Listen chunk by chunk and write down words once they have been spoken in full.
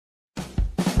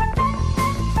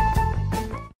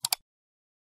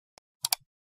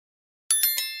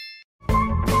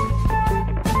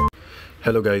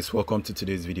Hello guys, welcome to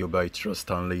today's video by Trust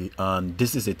Stanley, and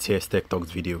this is a TS Tech Talks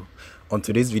video. On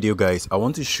today's video guys, I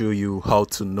want to show you how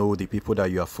to know the people that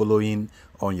you are following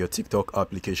on your TikTok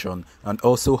application and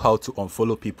also how to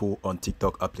unfollow people on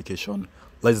TikTok application.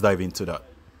 Let's dive into that.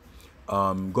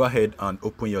 Go ahead and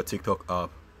open your TikTok app.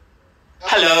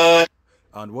 Hello.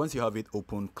 And once you have it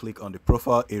open, click on the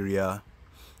profile area,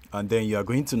 and then you are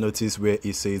going to notice where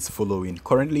it says following.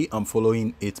 Currently I'm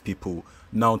following 8 people.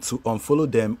 Now to unfollow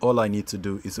them, all I need to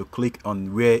do is to click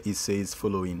on where it says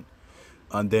following,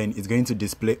 and then it's going to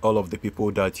display all of the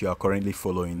people that you are currently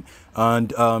following. And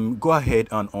go ahead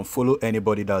and unfollow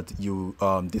anybody that you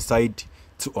decide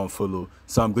to unfollow.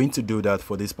 So I'm going to do that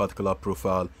for this particular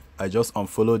profile. I just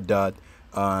unfollowed that,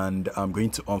 and I'm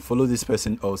going to unfollow this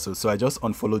person also. So I just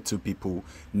unfollowed 2 people.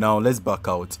 Now let's back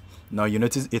out. Now you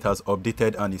notice it has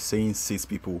updated and it's saying 6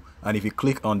 people, and if you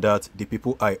click on that, the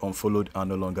people I unfollowed are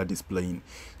no longer displaying.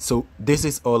 So this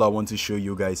is all I want to show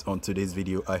you guys on today's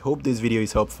video. I hope this video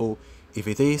is helpful. If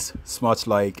it is, smash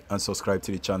like and subscribe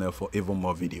to the channel for even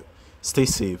more video. Stay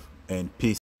safe and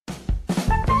peace.